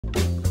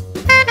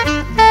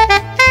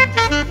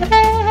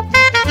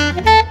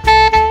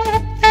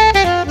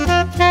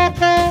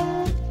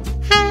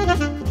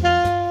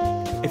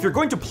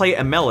play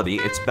a melody,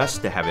 it's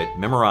best to have it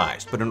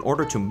memorized. But in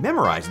order to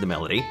memorize the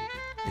melody,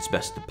 it's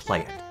best to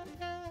play it.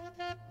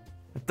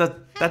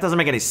 That doesn't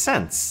make any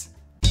sense.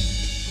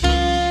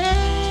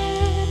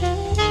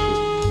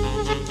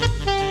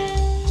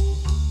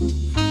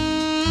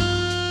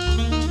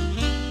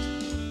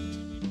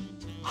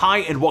 Hi,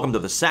 and welcome to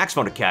the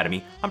Saxophone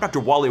Academy. I'm Dr.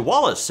 Wally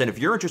Wallace, and if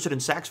you're interested in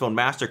saxophone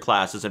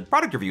masterclasses and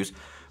product reviews,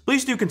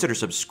 please do consider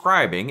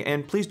subscribing,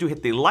 and please do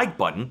hit the like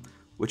button,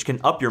 which can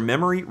up your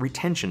memory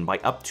retention by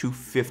up to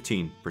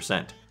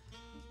 15%.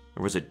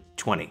 Or was it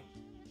 20?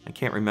 I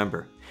can't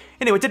remember.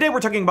 Anyway, today we're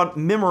talking about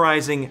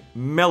memorizing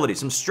melodies,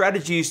 some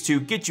strategies to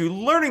get you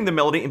learning the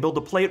melody and be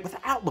able to play it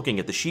without looking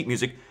at the sheet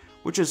music,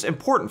 which is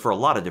important for a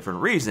lot of different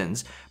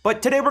reasons.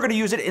 But today we're going to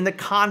use it in the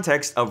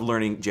context of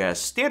learning jazz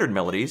standard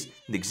melodies.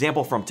 The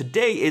example from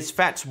today is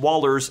Fats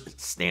Waller's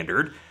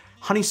standard,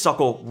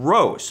 Honeysuckle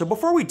Rose. So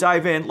before we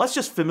dive in, let's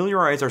just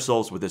familiarize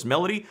ourselves with this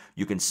melody.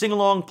 You can sing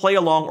along, play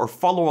along, or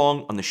follow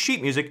along on the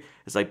sheet music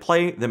as I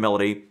play the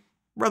melody,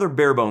 rather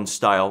bare bones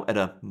style at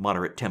a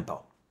moderate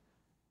tempo.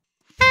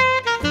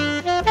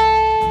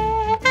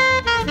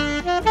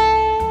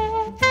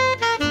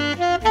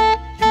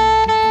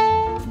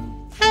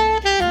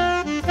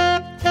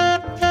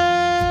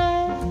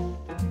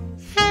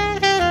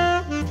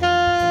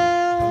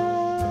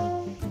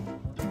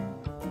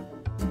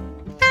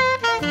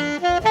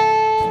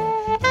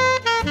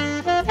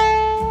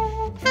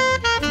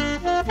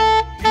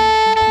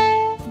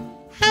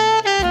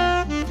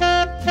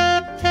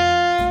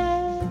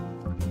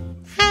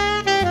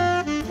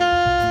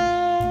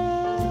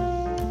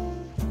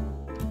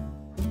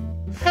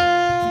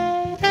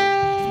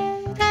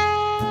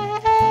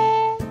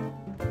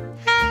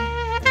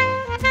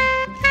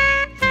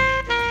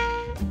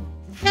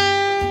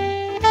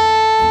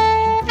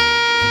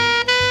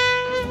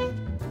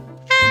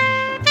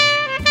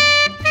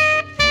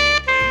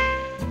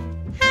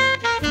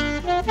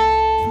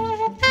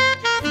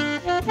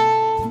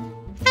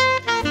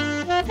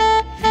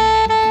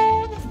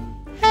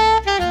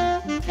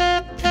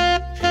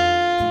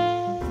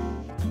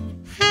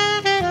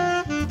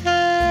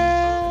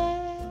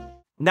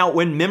 Now,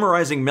 when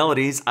memorizing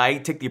melodies, I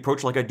take the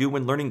approach like I do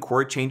when learning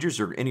chord changes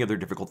or any other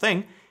difficult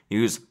thing.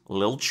 Use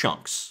little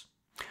chunks.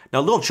 Now,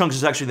 little chunks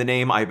is actually the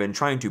name I've been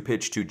trying to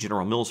pitch to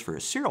General Mills for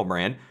a cereal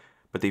brand,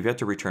 but they've yet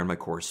to return my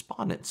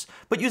correspondence.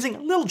 But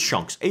using little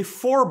chunks, a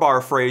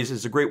 4-bar phrase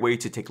is a great way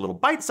to take little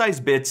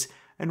bite-sized bits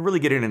and really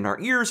get it in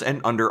our ears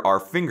and under our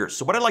fingers.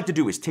 So what I like to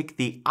do is take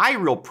the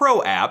iReal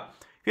Pro app.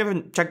 If you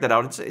haven't checked that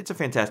out, it's a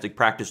fantastic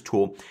practice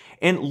tool,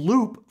 and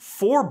loop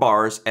 4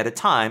 bars at a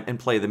time and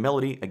play the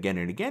melody again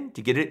and again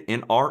to get it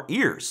in our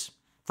ears.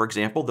 For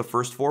example, the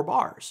first 4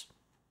 bars.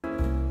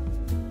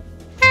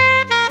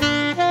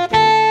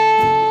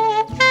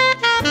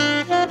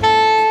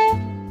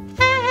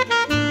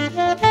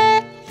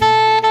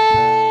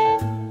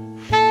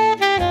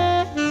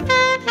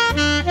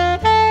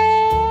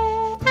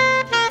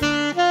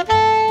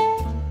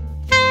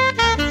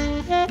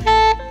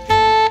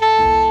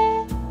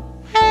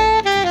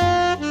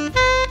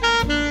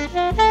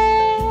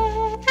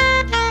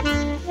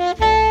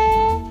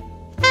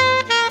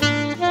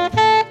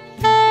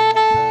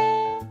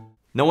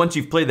 Now, once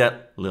you've played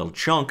that little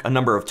chunk a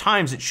number of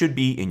times, it should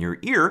be in your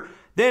ear.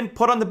 Then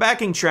put on the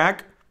backing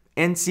track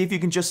and see if you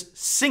can just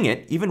sing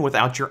it even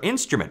without your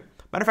instrument.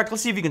 Matter of fact,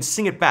 let's see if you can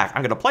sing it back.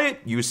 I'm going to play it,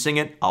 you sing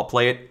it, I'll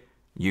play it,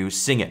 you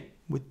sing it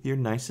with your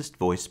nicest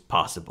voice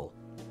possible.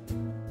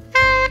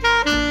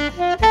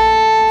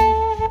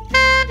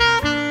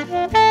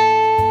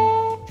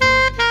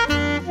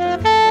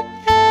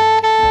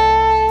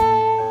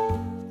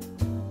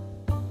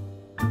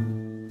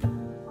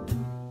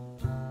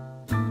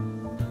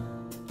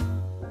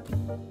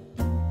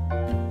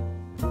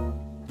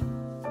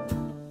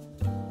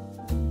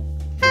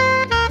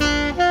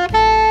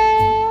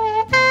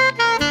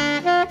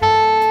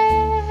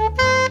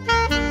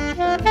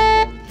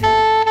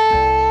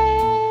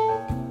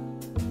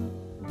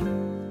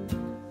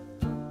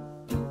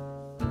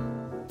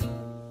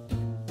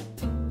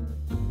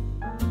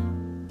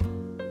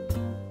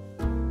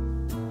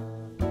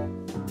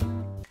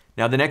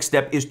 Now, the next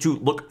step is to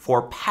look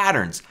for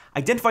patterns.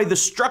 Identify the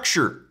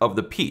structure of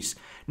the piece.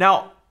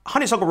 Now,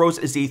 Honeysuckle Rose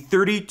is a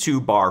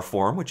 32-bar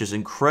form, which is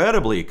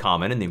incredibly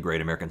common in the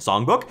Great American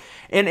Songbook,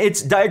 and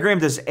it's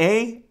diagrammed as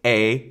A,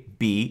 A,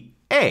 B,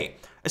 A.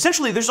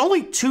 Essentially, there's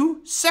only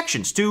 2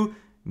 sections, 2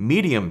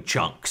 medium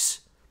chunks.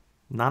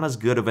 Not as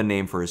good of a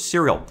name for a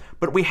serial,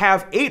 but we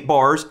have 8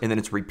 bars, and then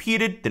it's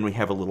repeated, then we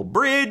have a little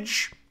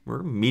bridge,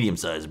 or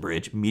medium-sized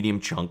bridge, medium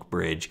chunk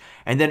bridge,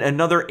 and then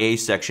another A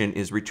section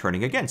is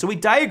returning again. So we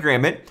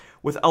diagram it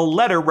with a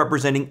letter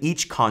representing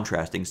each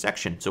contrasting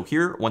section. So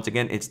here, once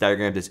again, it's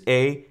diagrammed as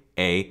A,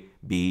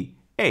 B,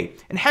 A.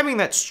 And having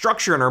that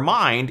structure in our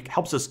mind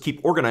helps us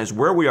keep organized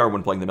where we are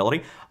when playing the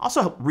melody.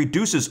 Also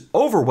reduces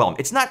overwhelm.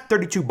 It's not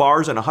 32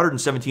 bars and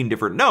 117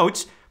 different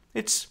notes.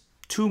 It's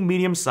 2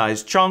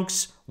 medium-sized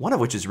chunks, one of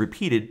which is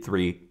repeated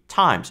 3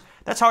 times.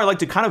 That's how I like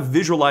to kind of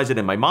visualize it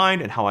in my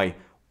mind and how I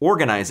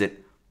organize it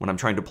when I'm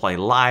trying to play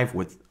live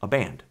with a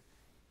band.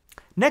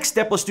 Next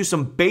step, let's do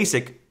some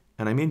basic,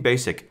 and I mean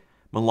basic,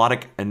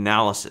 melodic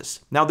analysis.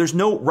 Now, there's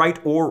no right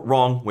or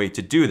wrong way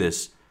to do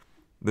this.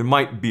 There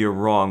might be a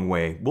wrong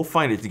way. We'll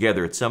find it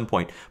together at some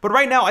point. But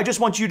right now, I just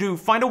want you to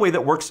find a way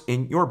that works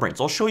in your brain.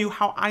 So I'll show you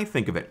how I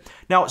think of it.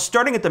 Now,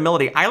 starting at the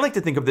melody, I like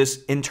to think of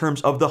this in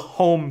terms of the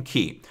home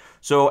key.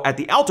 So at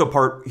the alto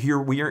part, here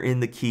we are in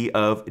the key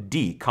of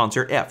D,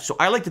 concert F. So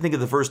I like to think of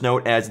the first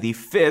note as the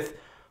 5th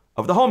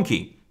of the home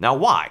key. Now,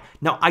 why?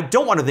 Now, I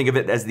don't want to think of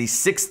it as the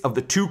 6th of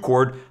the 2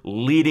 chord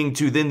leading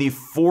to then the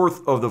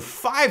 4th of the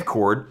 5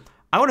 chord.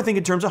 I want to think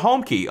in terms of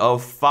home key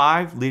of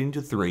 5 leading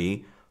to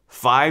 3,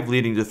 5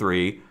 leading to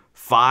 3,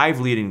 5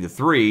 leading to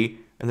 3,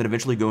 and then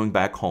eventually going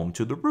back home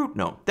to the root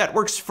note. That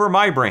works for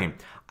my brain.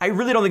 I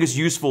really don't think it's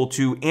useful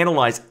to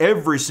analyze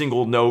every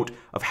single note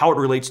of how it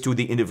relates to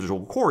the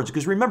individual chords,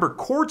 because remember,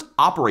 chords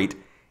operate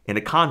in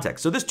a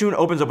context. So this tune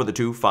opens up with a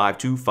 2, 5,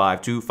 2,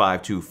 5, 2,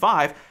 5, 2,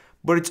 5,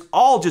 but it's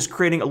all just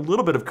creating a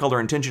little bit of color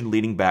and tension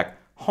leading back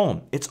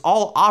home. It's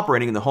all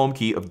operating in the home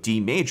key of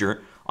D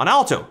major on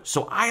alto.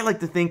 So I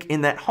like to think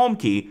in that home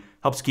key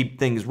helps keep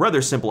things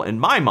rather simple in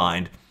my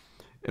mind.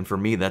 And for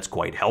me, that's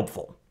quite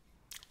helpful.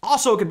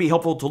 Also, it can be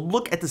helpful to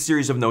look at the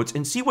series of notes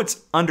and see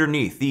what's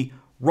underneath, the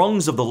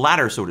rungs of the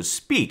ladder, so to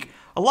speak.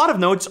 A lot of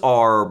notes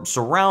are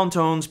surround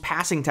tones,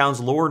 passing tones,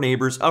 lower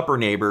neighbors, upper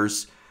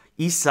neighbors,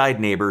 east side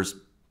neighbors.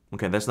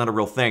 Okay, that's not a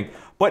real thing,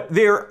 but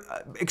they're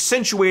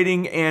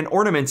accentuating and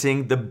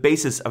ornamenting the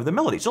basis of the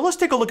melody. So let's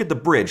take a look at the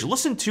bridge.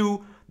 Listen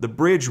to the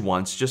bridge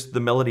once, just the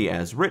melody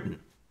as written.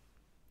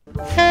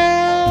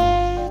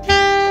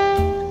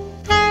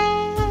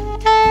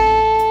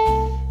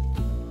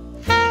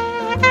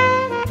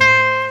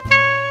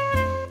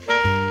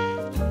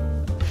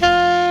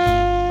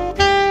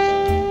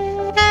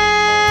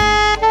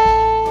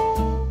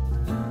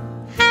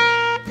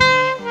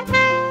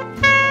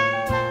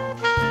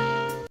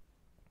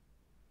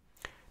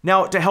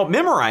 Now, to help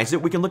memorize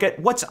it, we can look at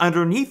what's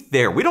underneath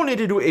there. We don't need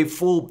to do a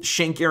full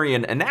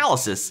Schenkerian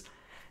analysis.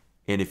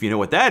 And if you know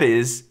what that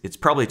is, it's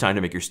probably time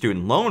to make your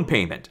student loan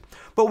payment.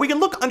 But we can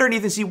look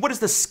underneath and see what is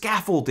the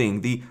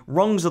scaffolding, the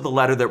rungs of the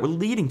ladder that we're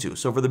leading to.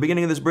 So for the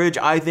beginning of this bridge,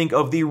 I think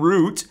of the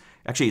root.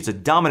 Actually, it's a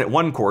dominant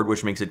 1 chord,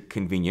 which makes it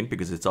convenient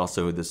because it's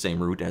also the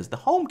same root as the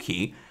home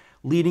key,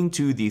 leading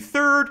to the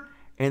 3rd,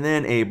 and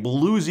then a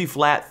bluesy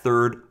flat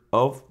 3rd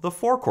of the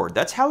 4 chord.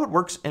 That's how it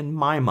works in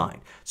my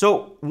mind.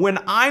 So when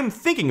I'm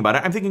thinking about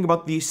it, I'm thinking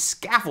about the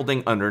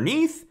scaffolding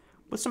underneath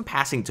with some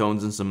passing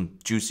tones and some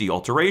juicy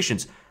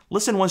alterations.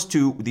 Listen once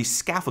to the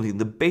scaffolding,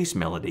 the bass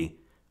melody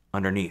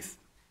underneath.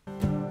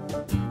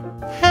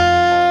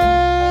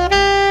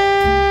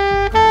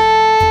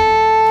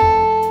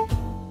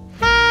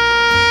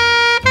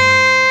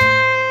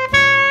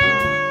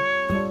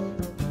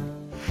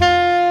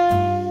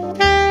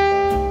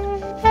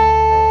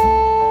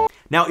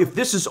 Now, if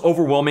this is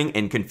overwhelming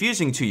and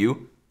confusing to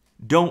you,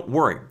 don't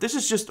worry. This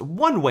is just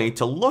one way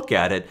to look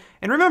at it.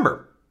 And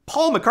remember,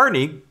 Paul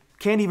McCartney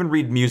can't even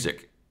read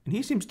music, and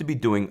he seems to be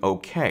doing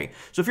okay.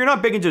 So if you're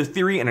not big into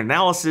theory and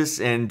analysis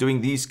and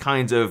doing these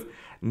kinds of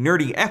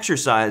nerdy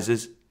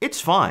exercises,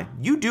 it's fine.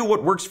 You do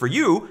what works for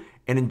you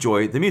and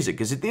enjoy the music,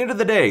 because at the end of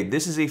the day,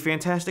 this is a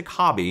fantastic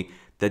hobby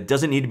that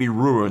doesn't need to be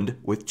ruined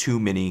with too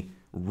many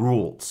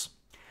rules.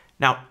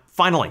 Now,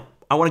 finally,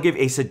 I want to give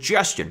a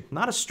suggestion,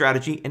 not a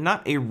strategy and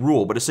not a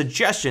rule, but a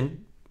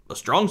suggestion, a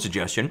strong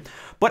suggestion.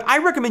 But I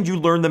recommend you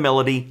learn the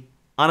melody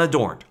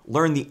unadorned.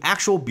 Learn the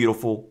actual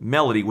beautiful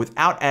melody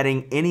without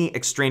adding any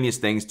extraneous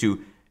things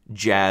to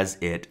jazz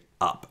it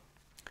up.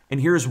 And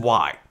here's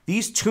why.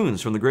 These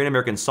tunes from the Great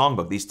American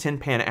Songbook, these Tin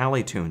Pan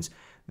Alley tunes,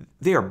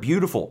 they are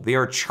beautiful, they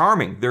are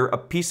charming, they're a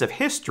piece of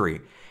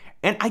history.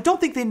 And I don't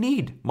think they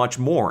need much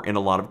more in a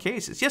lot of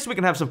cases. Yes, we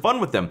can have some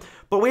fun with them,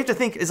 but we have to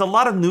think, is a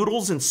lot of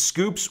noodles and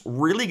scoops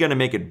really going to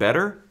make it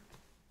better?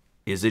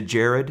 Is it,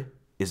 Jared?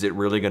 Is it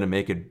really going to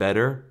make it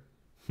better?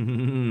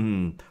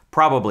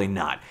 Probably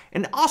not.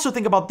 And also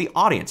think about the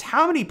audience.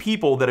 How many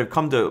people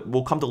that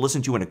will come to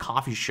listen to you in a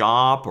coffee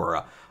shop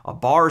or a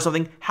bar or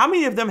something, how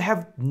many of them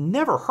have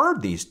never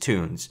heard these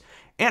tunes?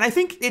 And I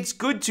think it's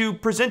good to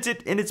present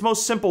it in its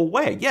most simple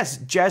way. Yes,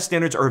 jazz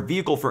standards are a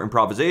vehicle for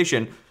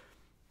improvisation,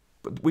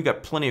 but we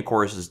got plenty of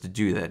choruses to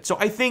do that. So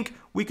I think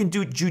we can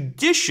do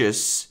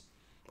judicious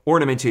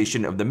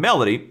ornamentation of the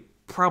melody,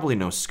 probably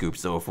no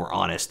scoops though if we're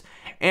honest,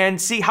 and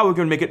see how we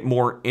can make it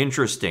more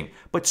interesting.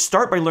 But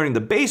start by learning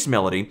the bass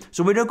melody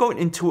so we don't go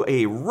into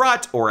a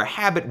rut or a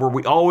habit where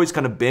we always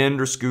kind of bend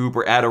or scoop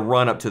or add a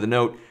run up to the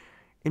note,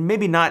 and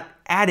maybe not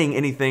adding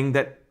anything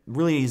that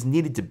really is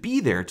needed to be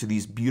there to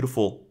these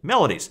beautiful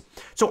melodies.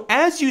 So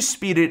as you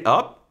speed it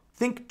up,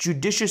 think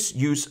judicious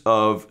use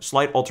of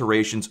slight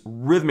alterations,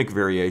 rhythmic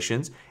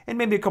variations, and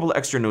maybe a couple of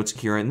extra notes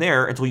here and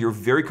there until you're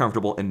very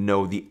comfortable and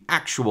know the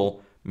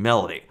actual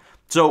melody.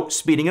 So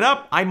speeding it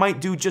up, I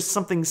might do just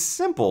something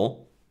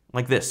simple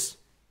like this.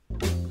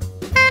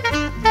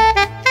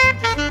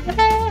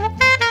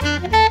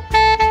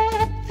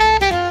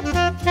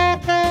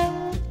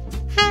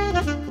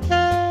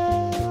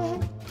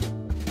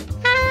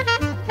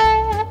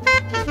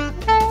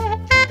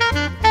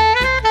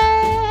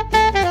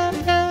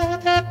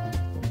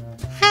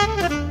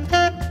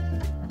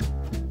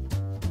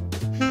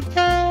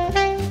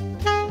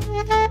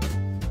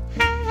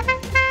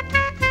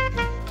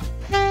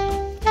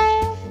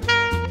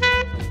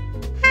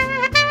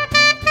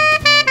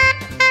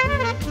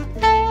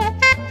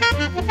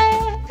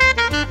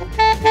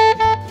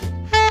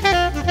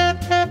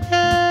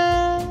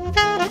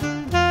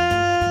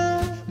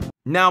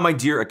 Now, my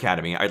dear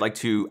Academy, I'd like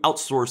to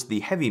outsource the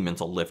heavy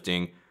mental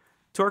lifting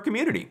to our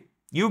community.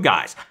 You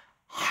guys,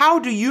 how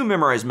do you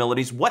memorize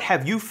melodies? What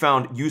have you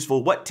found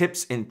useful? What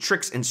tips and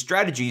tricks and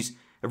strategies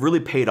have really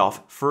paid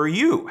off for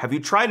you? Have you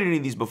tried any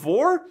of these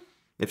before?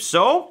 If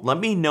so, let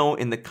me know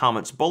in the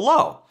comments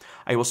below.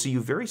 I will see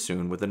you very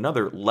soon with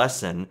another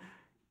lesson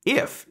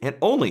if and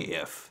only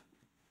if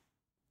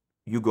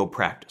you go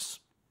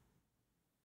practice.